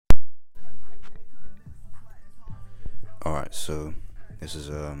Alright, so this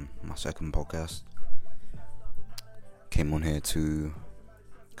is my second podcast. Came on here to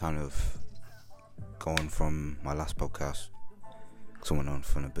kind of go on from my last podcast. So I went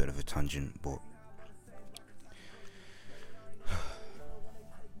on a bit of a tangent, but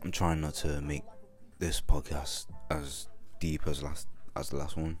I'm trying not to make this podcast as deep as the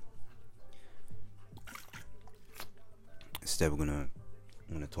last one. Instead, I'm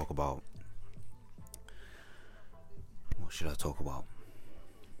gonna talk about, what should I talk about?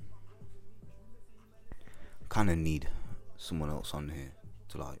 Kind of need someone else on here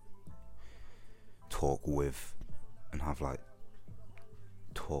to talk with and have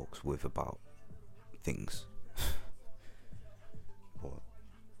talks with about things. But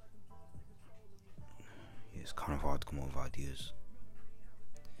yeah, it's kind of hard to come up with ideas.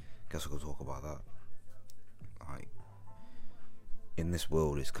 Guess I could talk about that. In this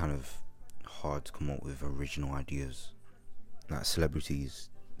world, it's kind of hard to come up with original ideas. Celebrities,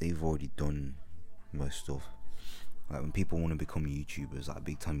 they've already done most stuff. When people want to become YouTubers,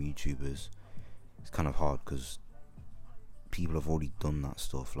 big time YouTubers, it's kind of hard because people have already done that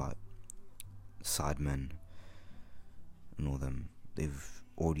stuff, like Sidemen and all them. They've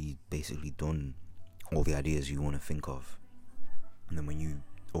already basically done all the ideas you want to think of, and then when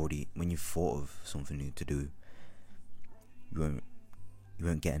you've thought of something new to do, you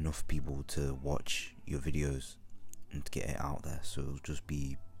won't get enough people to watch your videos and to get it out there. So it'll just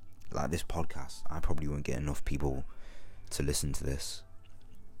be like this podcast. I probably won't get enough people to listen to this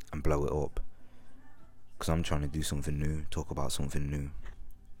and blow it up, because I'm trying to do something new, talk about something new,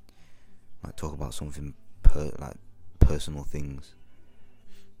 talk about something personal things.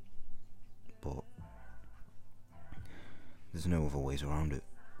 But there's no other ways around it.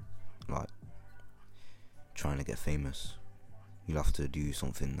 Trying to get famous, you'll have to do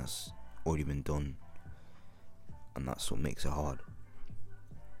something that's already been done, and that's what makes it hard.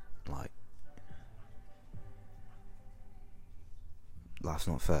 Life's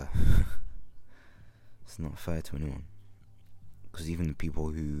not fair. It's not fair to anyone, because even the people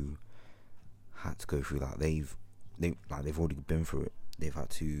who had to go through that, they've already been through it. They've had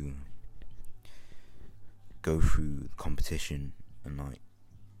to go through the competition and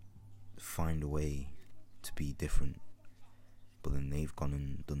find a way to be different, but then they've gone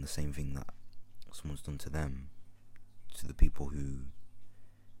and done the same thing that someone's done to them, to the people who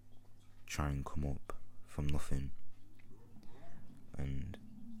try and come up from nothing and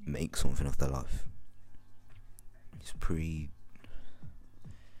make something of their life. It's pretty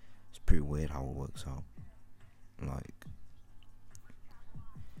weird how it works out.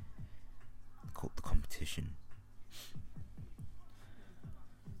 The competition.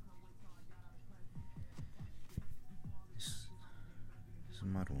 It's a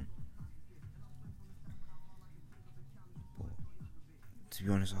mad one. But to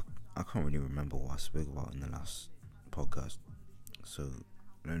be honest, I can't really remember what I spoke about in the last podcast, so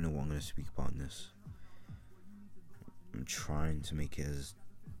I don't know what I'm going to speak about in this. I'm trying to make it as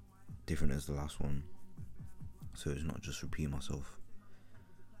different as the last one, so it's not just repeating myself,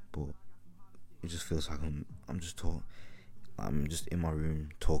 but it just feels like I'm just in my room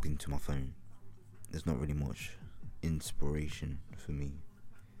talking to my phone. There's not really much inspiration for me.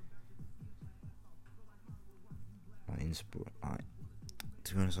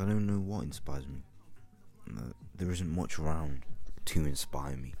 To be honest, I don't know what inspires me. There isn't much around to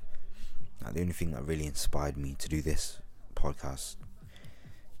inspire me. The only thing that really inspired me to do this podcast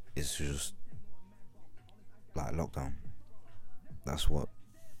is just lockdown. That's what.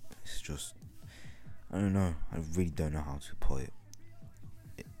 It's just, I don't know. I really don't know how to put it.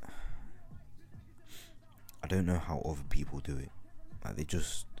 I don't know how other people do it.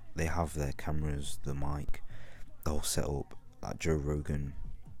 They have their cameras, the mic, the whole setup. Joe Rogan,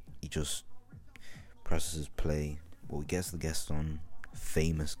 he just presses play. He gets the guest on,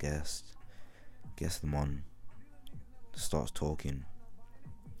 famous guest, gets them on, starts talking,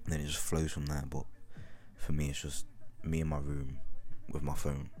 and then it just flows from there. But for me, it's just me in my room with my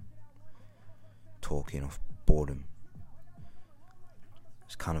phone, talking off boredom.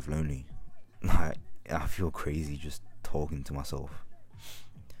 It's kind of lonely. I feel crazy just talking to myself.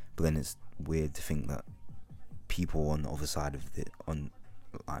 But then it's weird to think that people on the other side of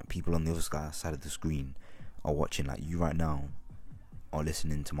people on the other side of the screen are watching, you right now are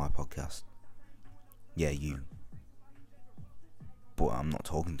listening to my podcast. Yeah, you. But I'm not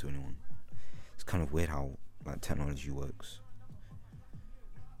talking to anyone. It's kind of weird how technology works.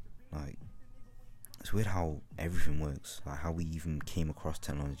 It's weird how everything works. How we even came across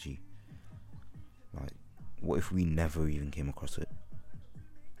technology. What if we never even came across it?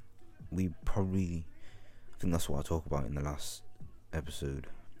 We probably think that's what I talk about in the last episode.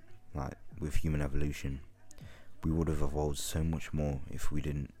 Like, with human evolution, we would have evolved so much more if we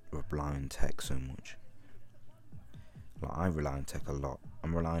didn't rely on tech so much. Like, I rely on tech a lot.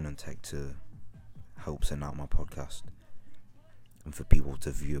 I'm relying on tech to help send out my podcast and for people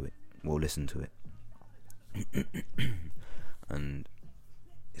to view it or listen to it. And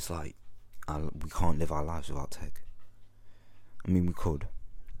it's like, we can't live our lives without tech. I mean, we could,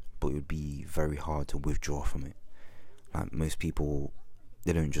 but it would be very hard to withdraw from it. Like, most people,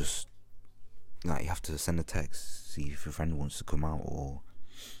 they don't just, like, you have to send a text, see if your friend wants to come out or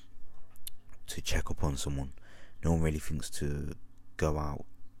to check up on someone. No one really thinks to go out,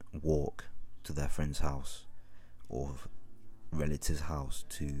 walk to their friend's house or relative's house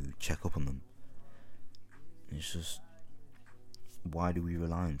to check up on them. It's just, why do we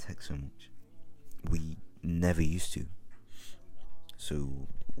rely on tech so much? We never used to. So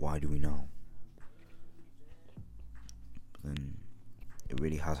why do we now? But then it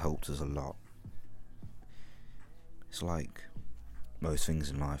really has helped us a lot. It's like most things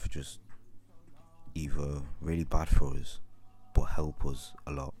in life are just either really bad for us but help us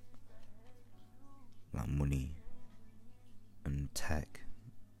a lot. Like money and tech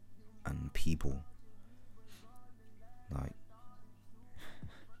and people. Like,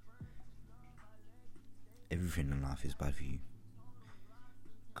 everything in life is bad for you,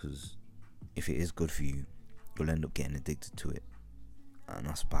 because if it is good for you, you'll end up getting addicted to it, and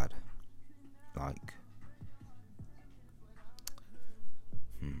that's bad. Like,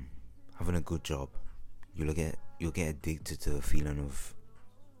 having a good job, you'll get addicted to the feeling of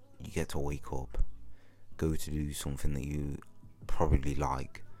you get to wake up, go to do something that you probably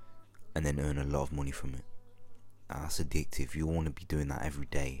like, and then earn a lot of money from it. That's addictive. You want to be doing that every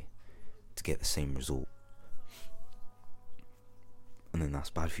day to get the same result. And then that's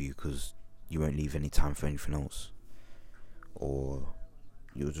bad for you, because you won't leave any time for anything else, or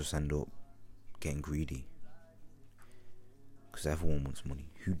you'll just end up getting greedy, because everyone wants money.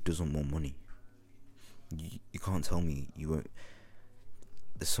 Who doesn't want money? You can't tell me you won't.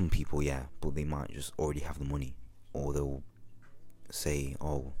 There's some people, yeah, but they might just already have the money, or they'll say,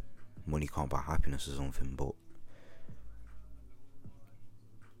 oh, money can't buy happiness or something, but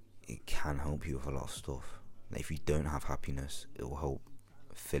it can help you with a lot of stuff. Like, if you don't have happiness, it will help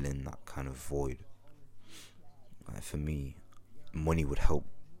fill in that kind of void. Like, for me, money would help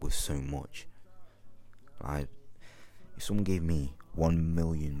with so much. Like, if someone gave me £1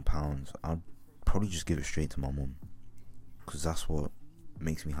 million, I'd probably just give it straight to my mum, because that's what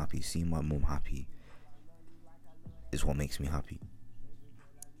makes me happy. Seeing my mum happy is what makes me happy.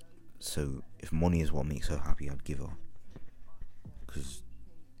 So if money is what makes her happy, I'd give her, because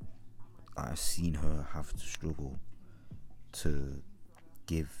I've seen her have to struggle to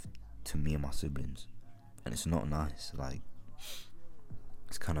give to me and my siblings, and it's not nice. Like,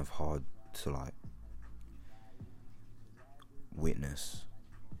 it's kind of hard to, like, witness.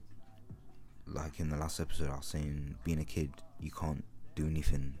 Like, in the last episode I was saying, being a kid, you can't do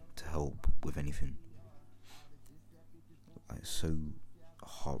anything to help with anything. Like, it's so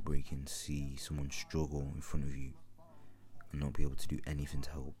heartbreaking to see someone struggle in front of you and not be able to do anything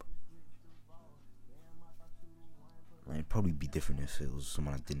to help. Like, it'd probably be different if it was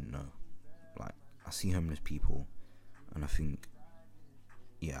someone I didn't know. Like, I see homeless people and I think,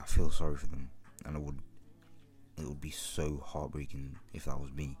 yeah, I feel sorry for them, and it would be so heartbreaking if that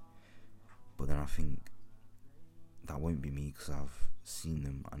was me. But then I think that won't be me, because I've seen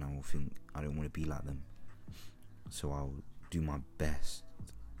them and I will think I don't want to be like them. So I'll do my best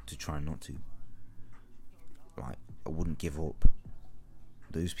to try not to. Like, I wouldn't give up.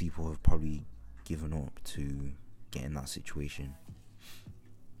 Those people have probably given up to get in that situation,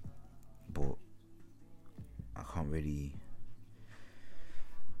 but I can't really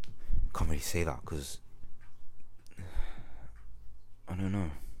say that, because I don't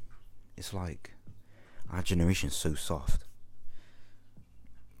know. It's like, our generation's so soft.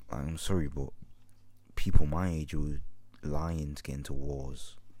 Like, I'm sorry, but people my age were lying to get into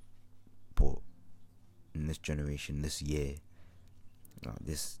wars, but in this generation, this year, like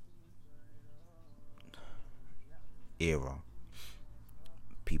this era,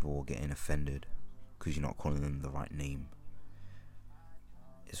 people are getting offended because you're not calling them the right name.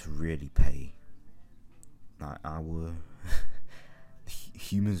 It's really petty. Like, our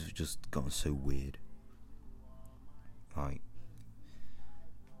humans have just gotten so weird. Like,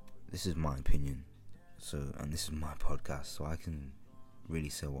 this is my opinion, and this is my podcast, so I can really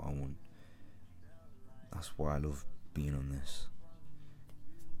say what I want. That's why I love being on this.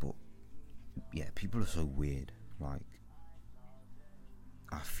 But yeah, people are so weird. Like,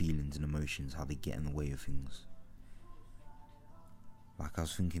 our feelings and emotions, how they get in the way of things. Like, I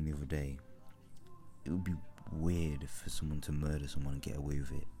was thinking the other day, it would be weird for someone to murder someone and get away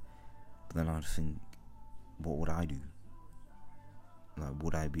with it. But then I'd think, what would I do? Like,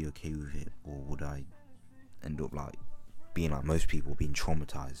 would I be okay with it, or would I end up like being like most people, being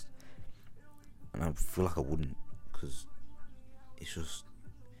traumatized? And I feel like I wouldn't, because it's just,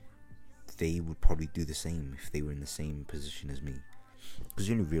 they would probably do the same if they were in the same position as me. Because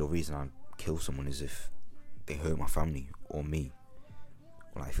the only real reason I'd kill someone is if they hurt my family or me,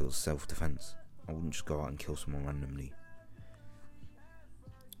 or like if it was self-defense. I wouldn't just go out and kill someone randomly.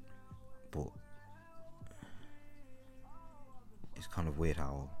 But it's kind of weird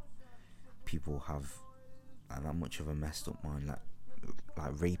how people have like that much of a messed up mind,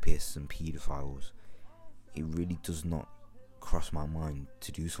 like rapists and paedophiles. It really does not cross my mind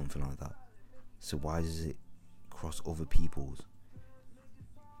to do something like that. So why does it cross other people's?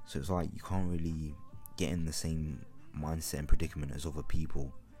 So it's like you can't really get in the same mindset and predicament as other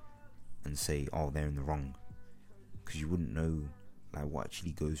people and say, oh, they're in the wrong, because you wouldn't know like what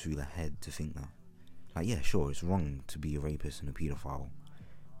actually goes through their head to think that. Like, yeah, sure, it's wrong to be a rapist and a paedophile,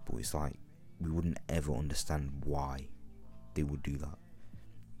 but it's like we wouldn't ever understand why they would do that,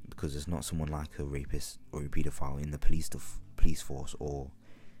 because there's not someone like a rapist or a paedophile in the police force or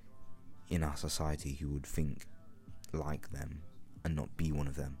in our society who would think like them and not be one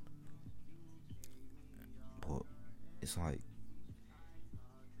of them. But it's like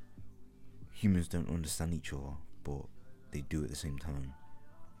humans don't understand each other, but they do at the same time.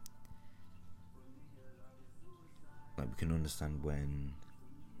 Like, we can understand when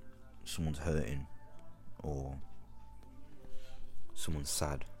someone's hurting, or someone's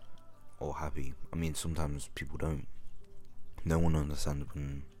sad or happy. I mean, sometimes people don't. No one understands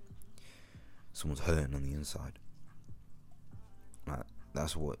when someone's hurting on the inside. Like,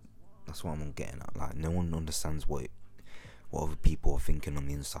 that's what I'm getting at. Like, no one understands what other people are thinking on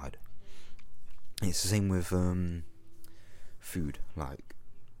the inside. It's the same with food. Like,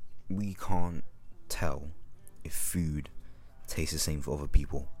 we can't tell if food tastes the same for other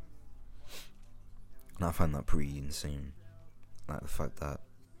people. And I find that pretty insane. Like, the fact that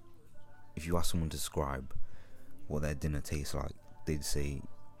if you ask someone to describe what their dinner tastes like, they'd say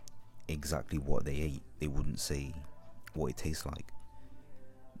exactly what they ate. They wouldn't say what it tastes like,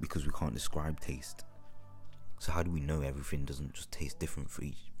 because we can't describe taste. So how do we know everything doesn't just taste different for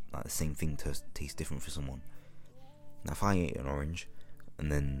each? Like, the same thing tastes different for someone. Now, if I ate an orange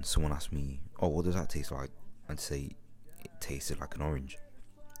and then someone asked me, oh, what does that taste like? I'd say it tasted like an orange,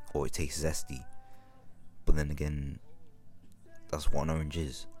 or it tastes zesty. But then again, that's what an orange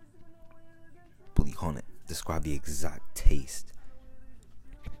is. But you can't describe the exact taste.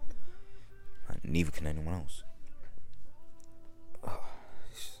 Like, neither can anyone else.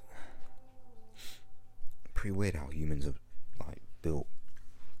 It's pretty weird how humans are like built.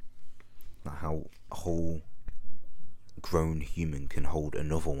 Like, how a whole grown human can hold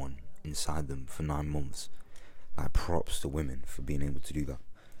another one inside them for 9 months. Like, props to women for being able to do that.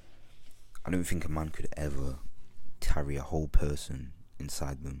 I don't think a man could ever carry a whole person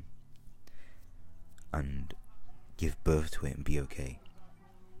inside them and give birth to it and be okay.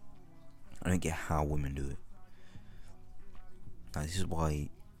 I don't get how women do it. Like, this is why,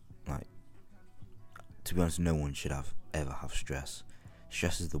 like, to be honest, no one should ever have stress.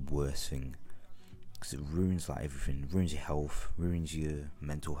 Stress is the worst thing, because it ruins like everything. It ruins your health, ruins your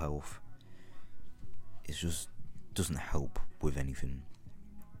mental health. It just doesn't help with anything.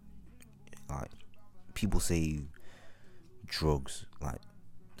 Like, people say drugs, like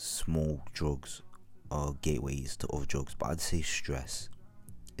small drugs, are gateways to other drugs, but I'd say stress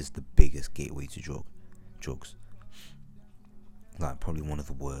is the biggest gateway to drugs. Like, probably one of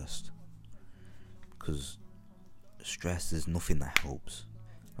the worst, because stress, there's nothing that helps.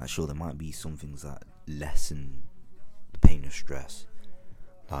 Like, sure, there might be some things that lessen the pain of stress.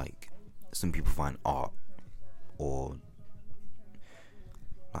 Like, some people find art, or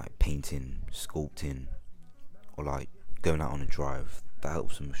like painting, sculpting, or like going out on a drive, that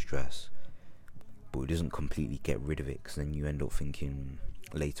helps them with stress. But it doesn't completely get rid of it, because then you end up thinking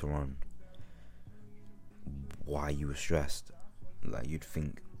later on why you were stressed. Like, you'd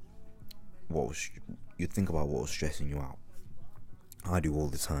think about what was stressing you out. I do all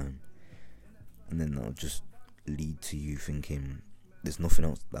the time. And then that'll just lead to you thinking there's nothing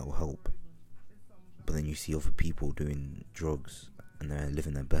else that will help. But then you see other people doing drugs and they're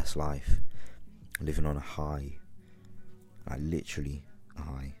living their best life, living on a high, like literally a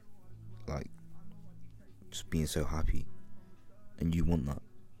high, like just being so happy. And you want that.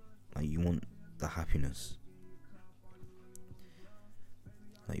 Like, you want the happiness.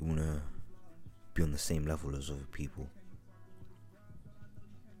 on the same level as other people.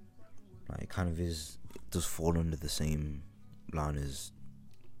 Like, it kind of is, it does fall under the same line as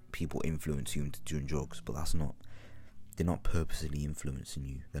people influence you into doing drugs, but they're not purposely influencing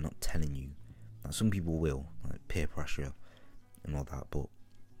you, they're not telling you. Like, some people will, like peer pressure and all that, but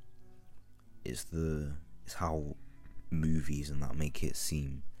it's how movies and that make it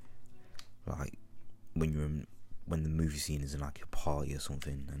seem like when the movie scene is in like a party or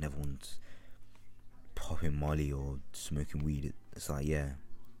something and everyone's popping molly or smoking weed, it's like, yeah,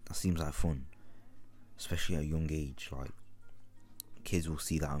 that seems like fun, especially at a young age. Like, kids will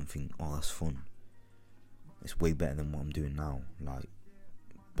see that and think, oh, that's fun, it's way better than what I'm doing now, like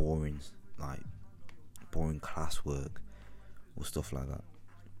boring classwork or stuff like that.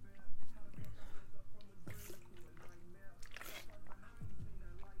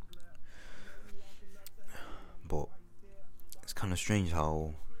 But it's kind of strange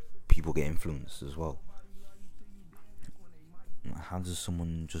how people get influenced as well. How does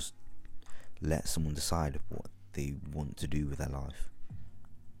someone just let someone decide what they want to do with their life?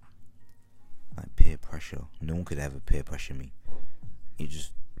 Like, peer pressure. No one could ever peer pressure me. I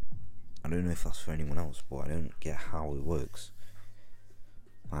don't know if that's for anyone else, but I don't get how it works.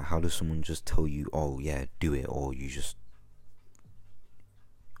 Like, how does someone just tell you, oh yeah, do it, or you just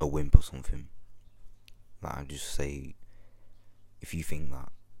a wimp or something? Like, I just say, if you think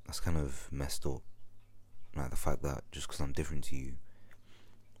that, that's kind of messed up. Like, the fact that just because I'm different to you,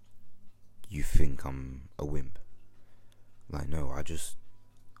 you think I'm a wimp. Like, no, I just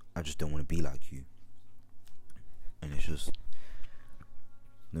don't want to be like you. And it's just,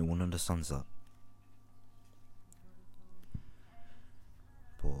 no one understands that.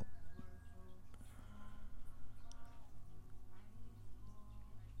 But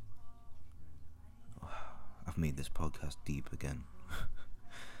I've made this podcast deep again.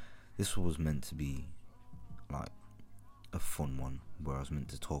 This was meant to be like a fun one, where I was meant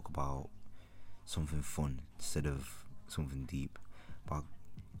to talk about something fun instead of something deep. But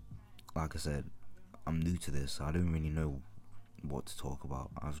like I said, I'm new to this, so I don't really know what to talk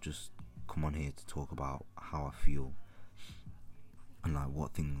about. I've just come on here to talk about how I feel and like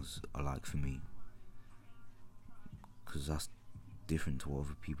what things are like for me, because that's different to what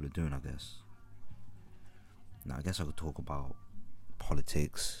other people are doing, I guess. Now, I guess I could talk about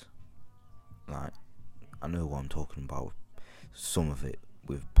politics. Like, I know what I'm talking about, some of it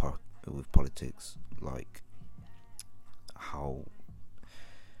with politics, like how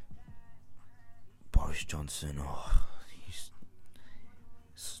Boris Johnson, he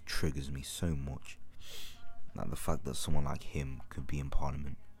triggers me so much. Like, the fact that someone like him could be in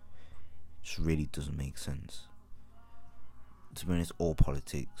Parliament just really doesn't make sense. To be honest, all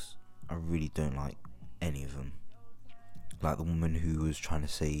politics, I really don't like any of them. Like the woman who was trying to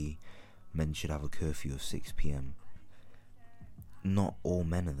say men should have a curfew of 6 p.m. Not all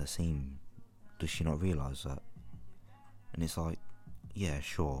men are the same. Does she not realise that? And it's like, yeah,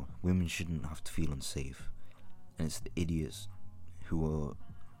 sure, women shouldn't have to feel unsafe. And it's the idiots who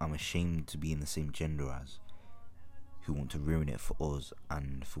I'm ashamed to be in the same gender as, who want to ruin it for us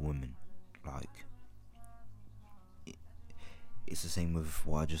and for women. Like, it's the same with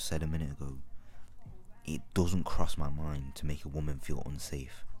what I just said a minute ago. It doesn't cross my mind to make a woman feel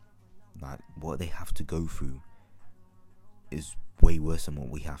unsafe. Like, what they have to go through is way worse than what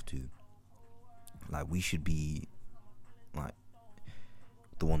we have to. Like, we should be like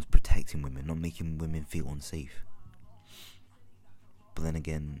the ones protecting women, not making women feel unsafe. But then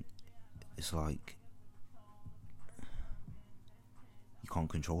again, it's like, you can't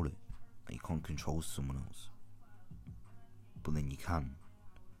control it. Like, you can't control someone else, but then you can.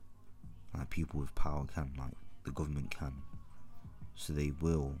 Like, people with power can, like the government can. So they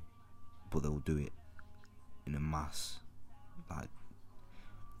will, but they'll do it in a mass. Like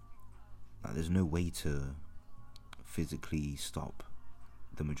there's no way to physically stop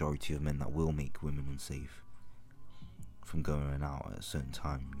the majority of men that will make women unsafe from going out at a certain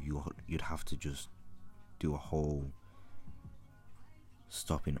time. You'd have to just do a whole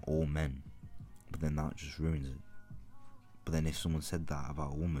stopping all men, but then that just ruins it. But then if someone said that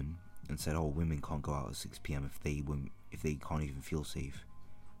about a woman and said, oh, women can't go out at 6 p.m. if they can't even feel safe,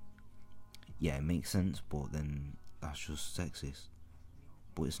 yeah, it makes sense, but then that's just sexist.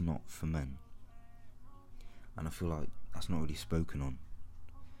 But it's not for men, and I feel like that's not really spoken on.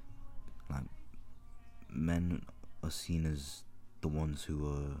 Like, men are seen as the ones who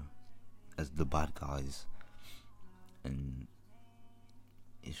are as the bad guys, and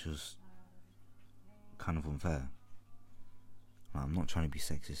it's just kind of unfair. Like, I'm not trying to be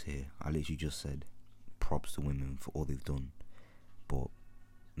sexist here. I literally just said props to women for all they've done, but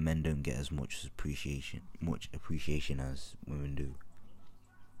men don't get as much appreciation as women do.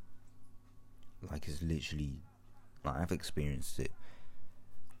 Like, it's literally, like, I've experienced it.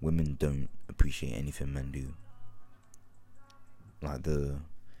 Women don't appreciate anything men do. Like, the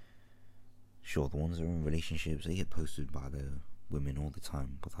ones that are in relationships, they get posted by the women all the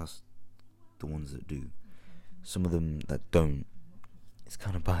time, but that's the ones that do. Some of them that don't, it's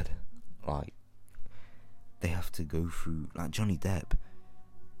kind of bad. Like, they have to go through, like Johnny Depp,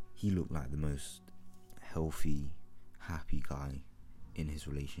 he looked like the most healthy, happy guy in his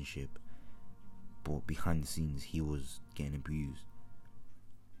relationship, but behind the scenes he was getting abused,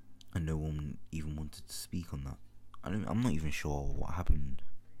 and no one even wanted to speak on that. I'm not even sure what happened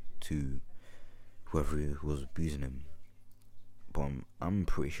to whoever was abusing him, but I'm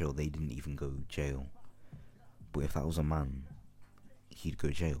pretty sure they didn't even go jail. But if that was a man, he'd go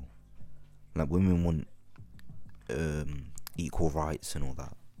jail. Like, women want equal rights and all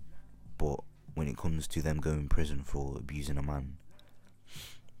that, but when it comes to them going to prison for abusing a man,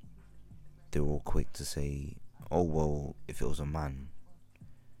 they're all quick to say, oh well, if it was a man,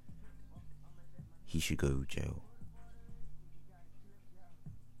 he should go to jail.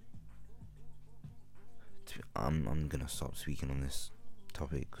 I'm gonna stop speaking on this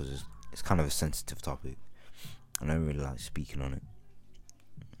topic because it's kind of a sensitive topic. I don't really like speaking on it,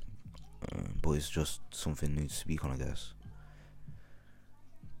 but it's just something new to speak on, I guess.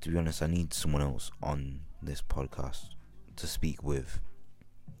 To be honest, I need someone else on this podcast to speak with,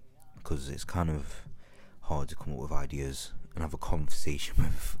 because it's kind of hard to come up with ideas and have a conversation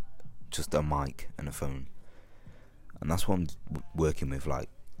with just a mic and a phone. And that's what I'm working with. Like,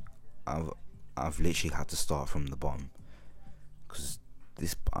 I've literally had to start from the bottom, because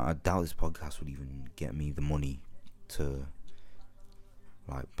I doubt this podcast would even get me the money to,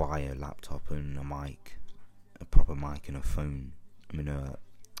 like, buy a laptop and a mic, a proper mic and a phone. I mean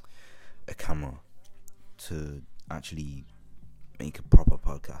a camera to actually make a proper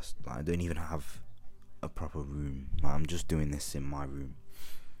podcast. Like, I don't even have a proper room. Like, I'm just doing this in my room.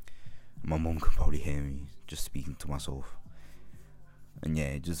 My mum could probably hear me just speaking to myself. And yeah,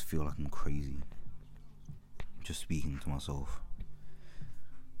 it just feel like I'm crazy just speaking to myself.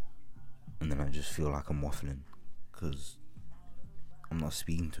 And then I just feel like I'm waffling because I'm not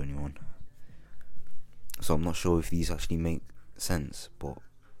speaking to anyone. So I'm not sure if these actually make sense, but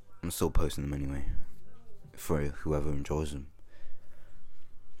I'm still posting them anyway for whoever enjoys them.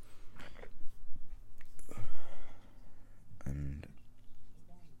 And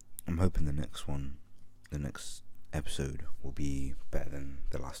I'm hoping the next episode will be better than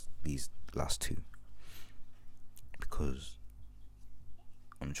these last two, because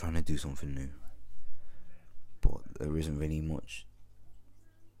I'm trying to do something new, but there isn't really much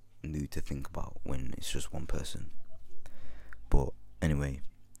new to think about when it's just one person. But anyway,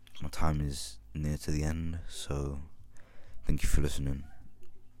 my time is near to the end, so thank you for listening.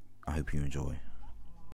 I hope you enjoy.